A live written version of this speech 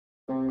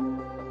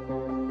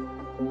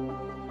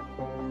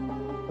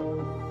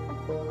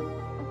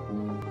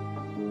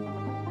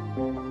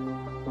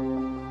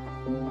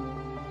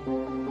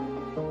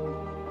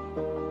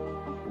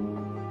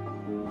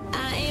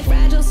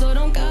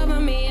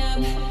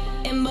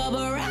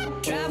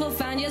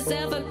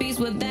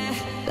with that.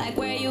 Like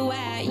where you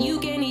at, you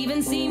can't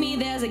even see me,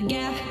 there's a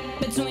gap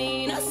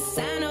between us.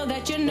 I know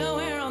that you're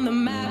nowhere on the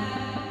map,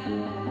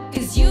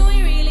 cause you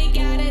ain't really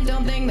got it.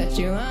 Don't think that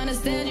you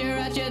understand, you're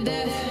at your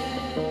depth.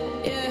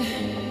 Yeah,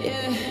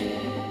 yeah.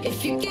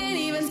 If you can't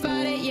even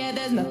spot it, yeah,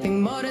 there's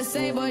nothing more to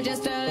say, boy,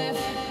 just turn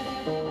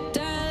left.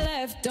 Turn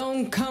left,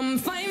 don't come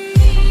find me.